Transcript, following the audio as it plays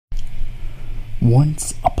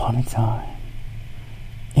Once upon a time,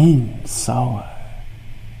 in Saginaw,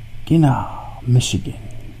 Michigan,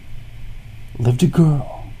 lived a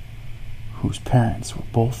girl whose parents were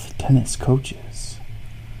both tennis coaches.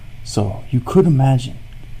 So you could imagine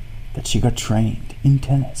that she got trained in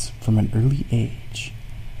tennis from an early age.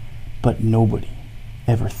 But nobody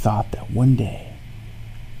ever thought that one day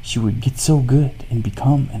she would get so good and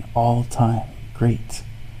become an all-time great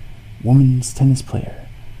women's tennis player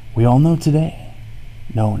we all know today,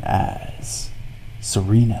 known as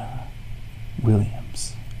Serena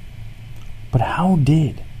Williams. But how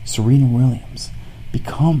did Serena Williams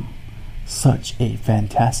become such a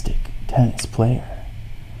fantastic tennis player?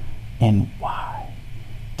 And why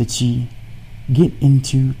did she get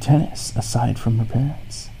into tennis aside from her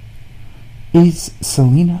parents? Is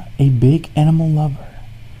Serena a big animal lover?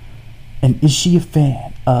 And is she a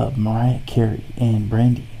fan of Mariah Carey and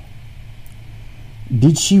Brandy?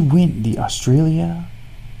 Did she win the Australia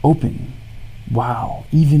Open while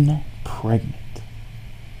even pregnant?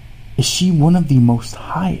 Is she one of the most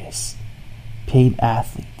highest paid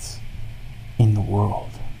athletes in the world?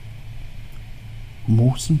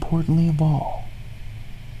 Most importantly of all,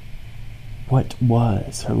 what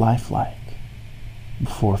was her life like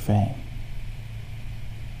before fame?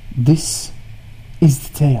 This is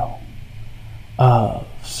the tale of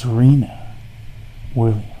Serena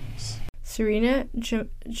Williams. Serena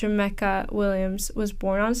Jamaica Williams was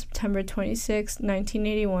born on September 26,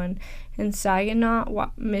 1981, in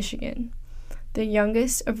Saginaw, Michigan, the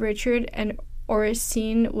youngest of Richard and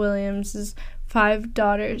Oracene Williams' 5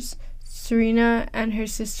 daughters. Serena and her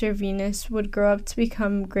sister Venus would grow up to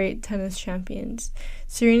become great tennis champions.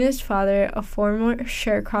 Serena's father, a former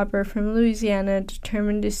sharecropper from Louisiana,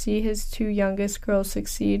 determined to see his 2 youngest girls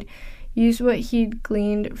succeed, used what he'd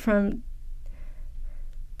gleaned from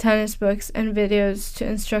tennis books and videos to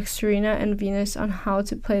instruct Serena and Venus on how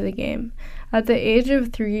to play the game. At the age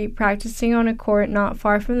of 3, practicing on a court not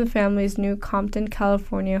far from the family's new Compton,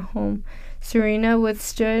 California home, Serena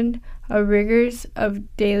withstood a rigors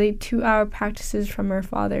of daily 2-hour practices from her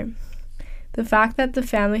father. The fact that the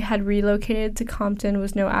family had relocated to Compton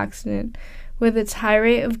was no accident. With its high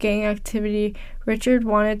rate of gang activity, Richard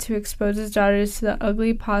wanted to expose his daughters to the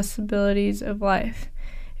ugly possibilities of life.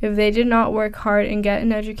 If they did not work hard and get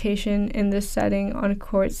an education in this setting on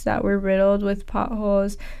courts that were riddled with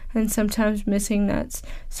potholes and sometimes missing nets,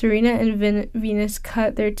 Serena and Venus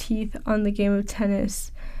cut their teeth on the game of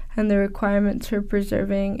tennis and the requirements for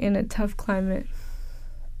preserving in a tough climate.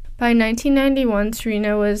 By 1991,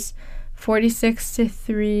 Serena was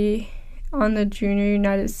 46-3 on the Junior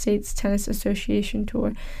United States Tennis Association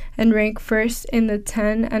Tour and ranked first in the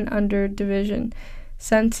 10 and under division.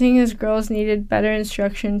 Sensing his girls needed better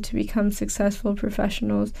instruction to become successful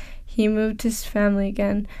professionals, he moved his family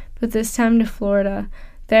again, but this time to Florida.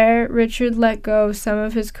 There, Richard let go of some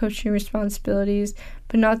of his coaching responsibilities,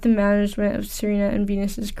 but not the management of Serena and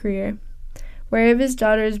Venus's career. Wary of his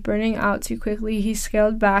daughters burning out too quickly, he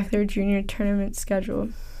scaled back their junior tournament schedule.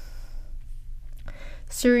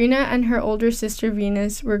 Serena and her older sister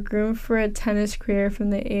Venus were groomed for a tennis career from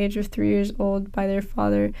the age of 3 years old by their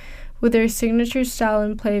father. With their signature style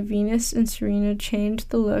in play, Venus and Serena changed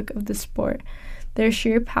the look of the sport. Their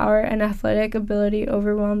sheer power and athletic ability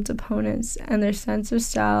overwhelmed opponents, and their sense of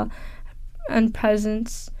style and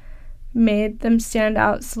presence made them stand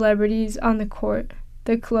out celebrities on the court.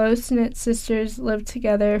 The close-knit sisters lived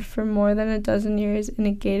together for more than a dozen years in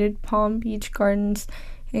a gated Palm Beach Gardens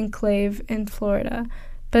enclave in Florida,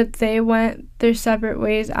 but they went their separate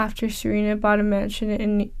ways after Serena bought a mansion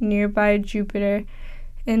in nearby Jupiter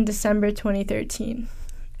in December 2013.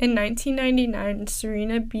 In 1999,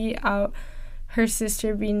 Serena beat out her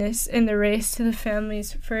sister Venus in the race to the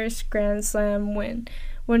family's first Grand Slam win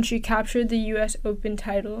when she captured the U.S. Open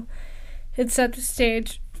title. It set the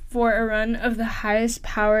stage for a run of the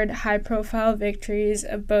highest-powered, high-profile victories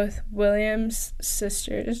of both Williams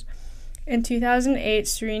sisters. In 2008,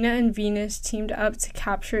 Serena and Venus teamed up to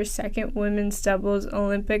capture a second women's doubles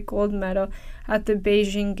Olympic gold medal at the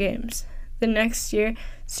Beijing Games. The next year,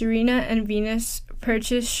 Serena and Venus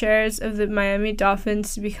purchased shares of the Miami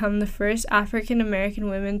Dolphins to become the first African-American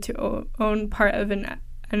women to own part of an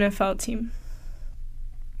NFL team.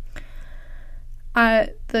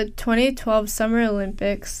 At the 2012 Summer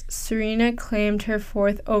Olympics, Serena claimed her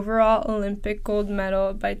 4th overall Olympic gold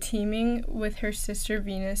medal by teaming with her sister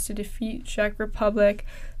Venus to defeat Czech Republic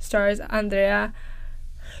stars Andrea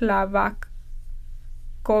Hlavackova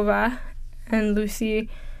and Lucy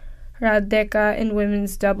Radecka in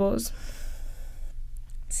women's doubles.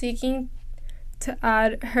 Seeking To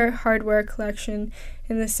add her hardware collection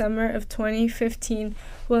in the summer of 2015,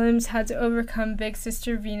 Williams had to overcome Big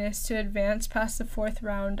Sister Venus to advance past the fourth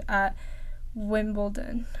round at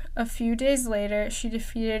Wimbledon. A few days later, she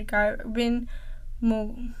defeated Garbine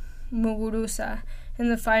Muguruza in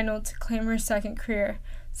the final to claim her second career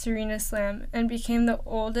Serena Slam and became the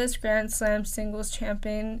oldest Grand Slam singles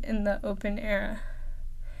champion in the Open era.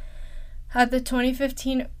 At the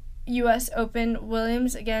 2015 U.S. Open,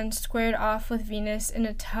 Williams again squared off with Venus in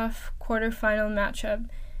a tough quarterfinal matchup,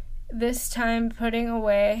 this time putting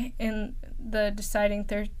away in the deciding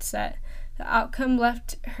third set. The outcome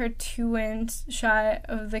left her 2 wins shy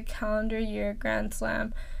of the calendar year Grand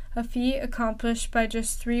Slam, a feat accomplished by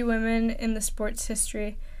just 3 women in the sport's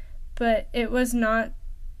history, but it was not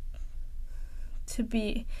to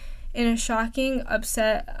be. In a shocking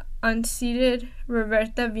upset, unseeded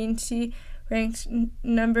Roberta Vinci ranked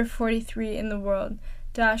number 43 in the world,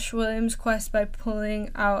 dashed Williams' quest by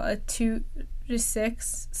pulling out a 2-6,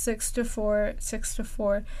 6-4,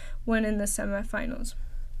 6-4 win in the semifinals.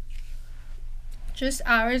 Just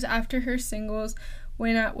hours after her singles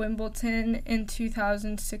win at Wimbledon in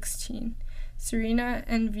 2016, Serena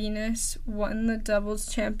and Venus won the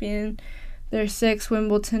doubles champion their 6th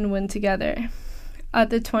Wimbledon win together. At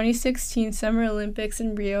the 2016 Summer Olympics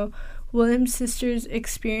in Rio, Williams' sisters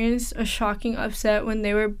experienced a shocking upset when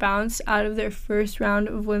they were bounced out of their first round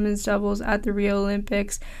of women's doubles at the Rio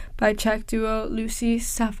Olympics by Czech duo Lucie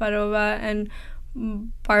Safarova and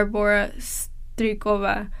Barbora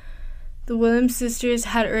Strykova. The Williams sisters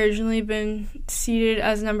had originally been seeded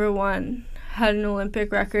as number 1, had an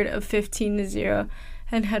Olympic record of 15-0,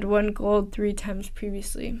 and had won gold 3 times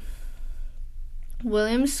previously.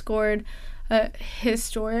 Williams scored a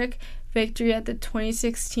historic victory at the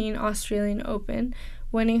 2016 Australian Open,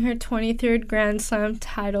 winning her 23rd Grand Slam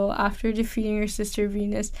title after defeating her sister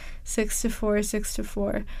Venus 6-4,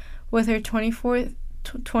 6-4. With her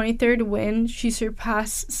 23rd win, she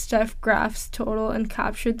surpassed Steph Graf's total and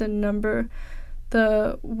captured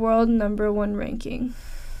the world number 1 ranking.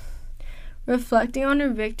 Reflecting on her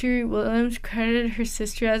victory, Williams credited her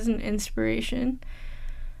sister as an inspiration.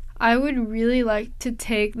 I would really like to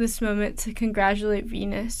take this moment to congratulate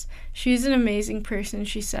Venus. She's an amazing person,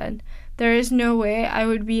 she said. There is no way I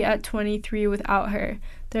would be at 23 without her.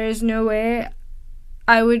 There is no way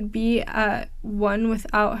I would be at 1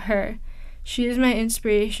 without her. She is my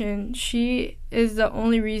inspiration. She is the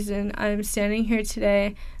only reason I am standing here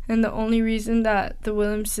today and the only reason that the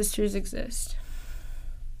Williams sisters exist.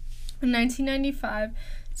 In 1995,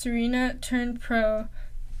 Serena turned pro.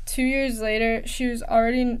 2 years later, she was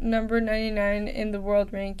already number 99 in the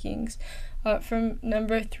world rankings, up from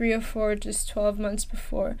number 304 just 12 months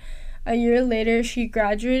before. A year later, she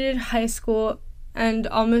graduated high school and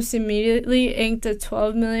almost immediately inked a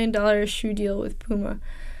 $12 million shoe deal with Puma.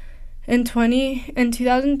 In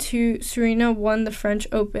 2002, Serena won the French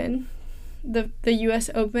Open, the U.S.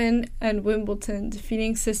 Open, and Wimbledon,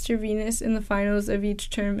 defeating sister Venus in the finals of each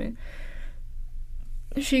tournament.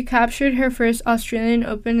 She captured her first Australian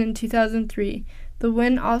Open in 2003. The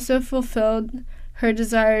win also fulfilled her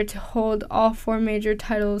desire to hold all 4 major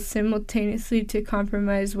titles simultaneously to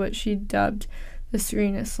compromise what she dubbed the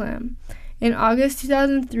Serena Slam. In August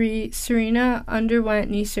 2003, Serena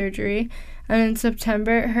underwent knee surgery, and in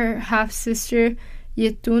September, her half-sister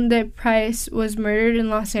Yetunde Price was murdered in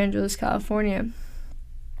Los Angeles, California.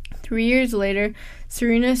 3 years later,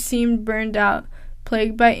 Serena seemed burned out,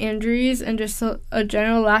 plagued by injuries and just a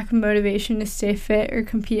general lack of motivation to stay fit or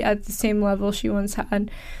compete at the same level she once had.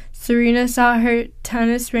 Serena saw her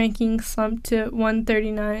tennis ranking slump to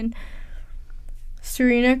 139.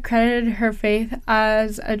 Serena credited her faith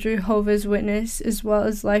as a Jehovah's Witness as well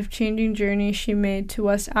as life-changing journey she made to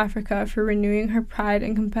West Africa for renewing her pride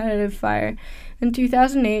and competitive fire. In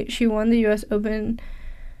 2008, she won the U.S. Open.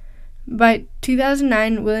 By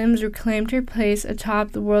 2009, Williams reclaimed her place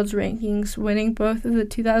atop the world's rankings, winning both of the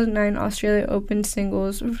 2009 Australia Open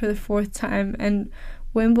singles for the 4th time and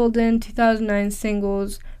Wimbledon 2009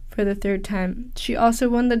 singles for the 3rd time. She also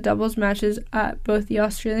won the doubles matches at both the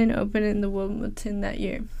Australian Open and the Wimbledon that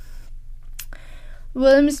year.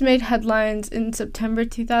 Williams made headlines in September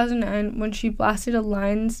 2009 when she blasted a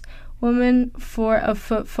lineswoman for a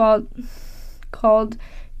foot fault called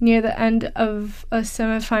near the end of a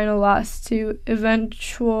semifinal loss to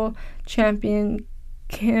eventual champion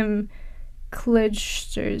Kim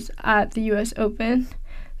Clijsters at the U.S. Open.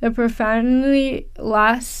 The profoundly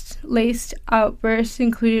laced outbursts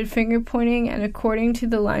included finger-pointing and, according to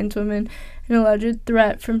the lineswoman, an alleged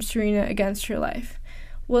threat from Serena against her life.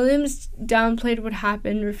 Williams downplayed what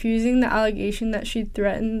happened, refusing the allegation that she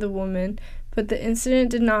threatened the woman, but the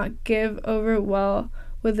incident did not give over well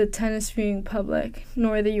with the tennis viewing public,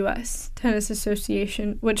 nor the U.S. Tennis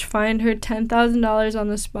Association, which fined her $10,000 on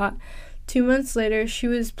the spot. 2 months later, she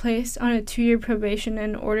was placed on a 2-year probation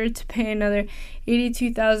and ordered to pay another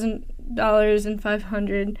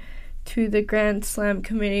 $82,500 to the Grand Slam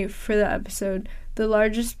Committee for the episode, the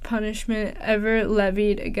largest punishment ever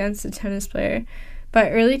levied against a tennis player.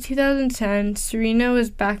 By early 2010, Serena was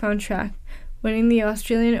back on track, winning the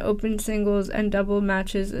Australian Open singles and double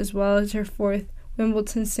matches as well as her 4th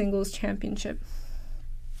Wimbledon singles championship.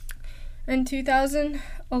 In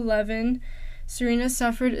 2011, Serena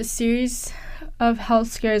suffered a series of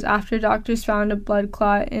health scares after doctors found a blood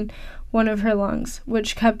clot in one of her lungs,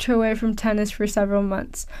 which kept her away from tennis for several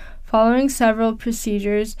months. Following several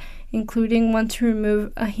procedures, including one to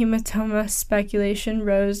remove a hematoma, speculation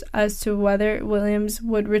rose as to whether Williams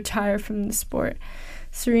would retire from the sport.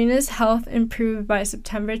 Serena's health improved by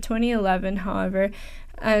September 2011, however,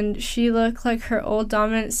 and she looked like her old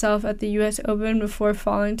dominant self at the U.S. Open before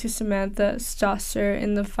falling to Samantha Stosur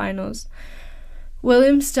in the finals.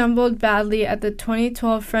 Williams stumbled badly at the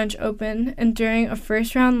 2012 French Open and during a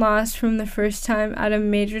first-round loss from the first time at a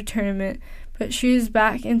major tournament, but she was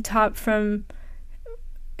back in top from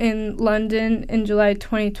in London in July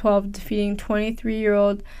 2012, defeating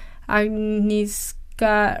 23-year-old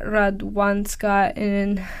Agnieszka Radwanska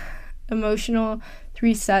in an emotional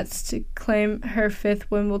 3 sets to claim her 5th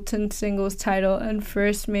Wimbledon singles title and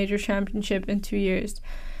first major championship in 2 years.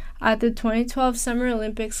 At the 2012 Summer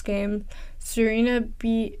Olympics Games, Serena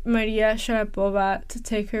beat Maria Sharapova to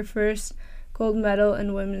take her first gold medal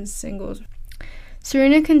in women's singles.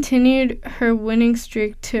 Serena continued her winning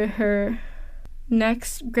streak to her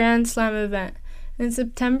next Grand Slam event. In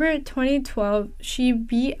September 2012, she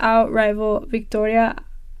beat out rival Victoria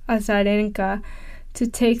Azarenka to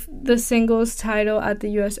take the singles title at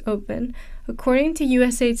the U.S. Open. According to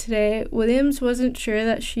USA Today, Williams wasn't sure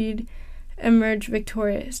that she'd emerge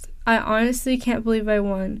victorious. I honestly can't believe I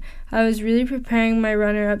won. I was really preparing my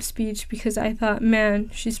runner-up speech because I thought,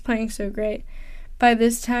 man, she's playing so great. By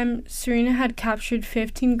this time, Serena had captured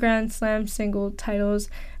 15 Grand Slam single titles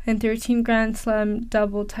and 13 Grand Slam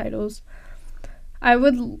double titles. I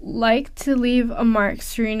would like to leave a mark,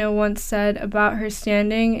 Serena once said about her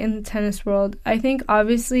standing in the tennis world. I think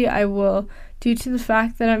obviously I will, due to the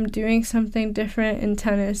fact that I'm doing something different in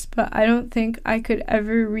tennis, but I don't think I could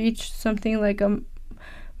ever reach something like a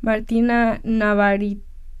Martina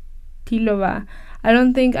Navratilova. I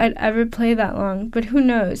don't think I'd ever play that long, but who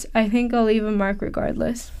knows? I think I'll leave a mark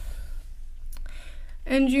regardless.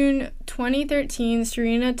 In June 2013,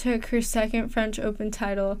 Serena took her 2nd French Open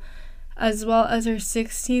title, as well as her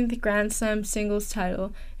 16th Grand Slam singles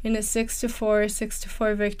title, in a 6-4,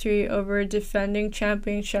 6-4 victory over defending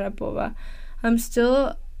champion Sharapova. I'm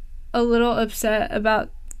still a little upset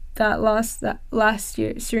about that loss that last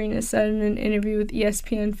year, Serena said in an interview with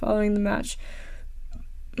ESPN following the match.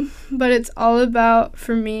 But it's all about,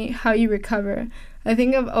 for me, how you recover. I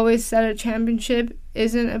think I've always said a championship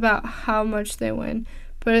isn't about how much they win,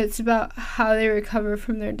 but it's about how they recover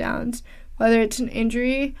from their downs, whether it's an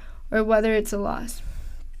injury or whether it's a loss.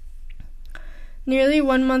 Nearly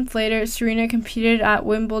 1 month later, Serena competed at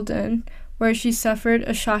Wimbledon, where she suffered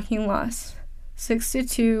a shocking loss,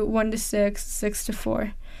 6-2, 1-6,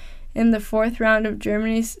 6-4, in the 4th round of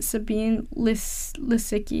Germany's Sabine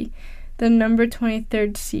Lisicki, the number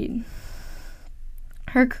 23rd seed.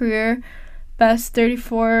 Her career best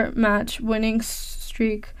 34-match winning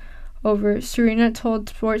streak over, Serena told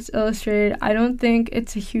Sports Illustrated, "I don't think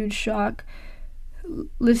it's a huge shock.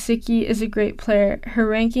 Lisicki is a great player. Her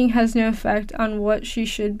ranking has no effect on what she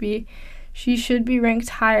should be. She should be ranked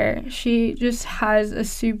higher. She just has a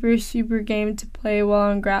super game to play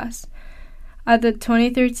while on grass." At the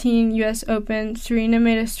 2013 U.S. Open, Serena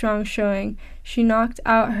made a strong showing. She knocked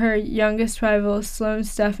out her youngest rival, Sloane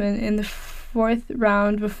Stephens, in the 4th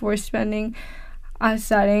round before spending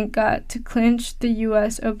Azarenka to clinch the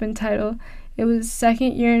U.S. Open title. It was the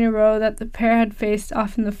 2nd year in a row that the pair had faced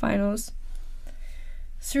off in the finals.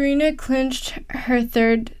 Serena clinched her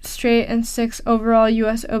 3rd straight and 6th overall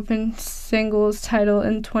U.S. Open singles title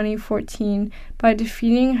in 2014 by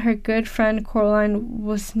defeating her good friend Caroline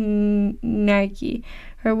Wozniacki.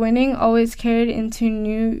 Her winning always carried into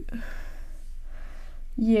New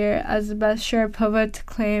Year as the best Sharapova to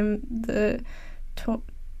claim the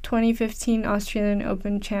 2015 Australian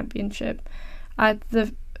Open Championship. At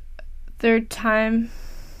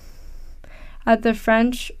the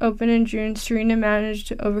French Open in June, Serena managed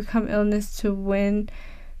to overcome illness to win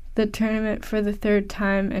the tournament for the 3rd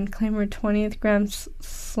time and claim her 20th Grand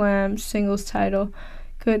Slam singles title,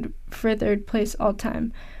 good for 3rd place all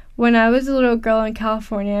time. When I was a little girl in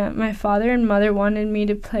California, my father and mother wanted me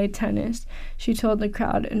to play tennis, she told the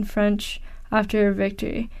crowd in French after her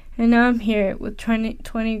victory. And now I'm here with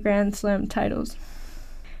 20 Grand Slam titles.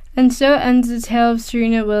 And so ends the tale of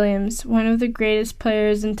Serena Williams, one of the greatest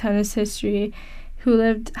players in tennis history, who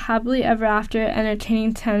lived happily ever after,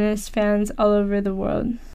 entertaining tennis fans all over the world.